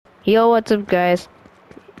Yo, what's up guys?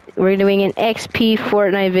 We're doing an XP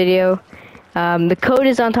Fortnite video. The code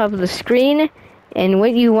is on top of the screen, and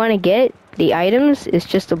what you want to get, the items, is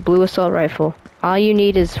just a blue assault rifle. All you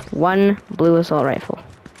need is one blue assault rifle.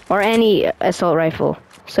 Or any assault rifle.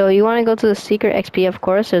 So you want to go to the secret XP, of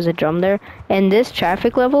course, there's a drum there. And this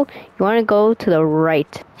traffic level, you want to go to the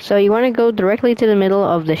right. So you want to go directly to the middle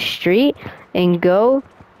of the street, and go,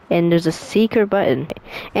 and there's a secret button.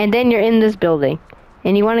 And then you're in this building.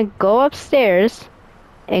 And you want to go upstairs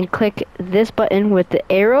and click this button with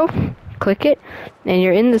the arrow. Click it, and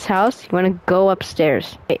you're in this house. You want to go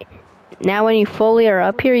upstairs. Okay. Now when you fully are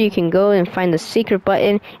up here, you can go and find the secret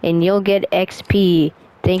button, and you'll get XP.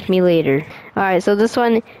 Thank me later. Alright, so this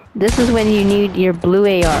is when you need your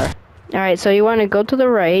blue AR. Alright, so you want to go to the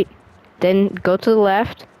right, then go to the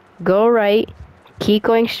left, go right, keep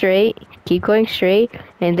going straight,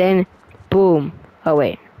 and then boom. Oh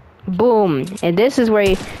wait. Boom. And this is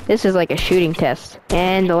where this is like a shooting test.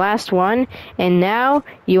 And the last one, and now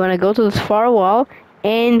you want to go to this far wall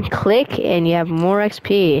and click, and you have more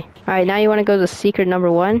XP. Alright, now you want to go to secret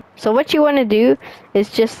number 1. So what you want to do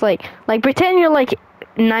is just like pretend you're like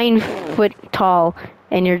 9 foot tall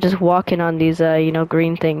and you're just walking on these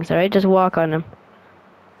green things. Alright, just walk on them.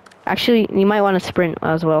 Actually, you might want to sprint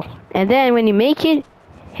as well. And then when you make it,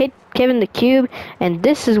 hit Kevin the cube, and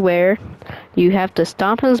this is where you have to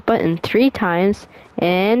stomp on this button 3 times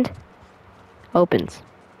and opens.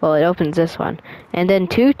 Well, it opens this one, and then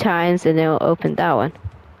 2 times, and then it'll open that one,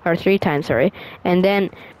 or 3 times, sorry. And then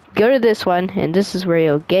go to this one, and this is where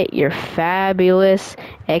you'll get your fabulous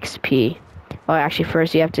XP. Well, actually,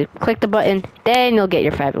 first you have to click the button, then you'll get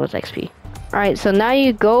your fabulous XP. Alright, so now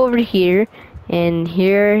you go over here, and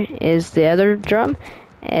here is the other drum.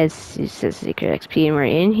 As it says secret XP, and we're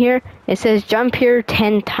in here. It says jump here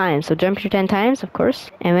 10 times. So jump here 10 times, of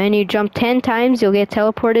course. And when you jump 10 times, you'll get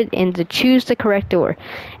teleported and to choose the correct door.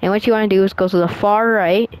 And what you want to do is go to the far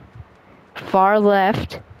right, far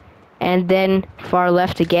left, and then far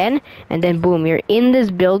left again. And then boom, you're in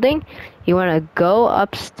this building. You want to go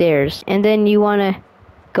upstairs. And then you want to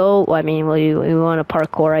go, you want to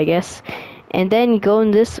parkour, I guess. And then you go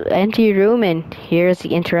in this empty room, and here's the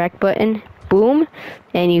interact button. Boom,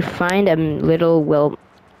 and you find a little,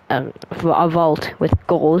 a vault with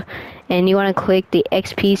gold, and you want to click the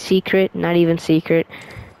XP secret, not even secret,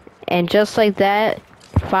 and just like that,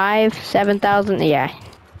 7,000, yeah.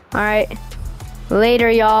 Alright,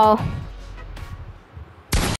 later y'all.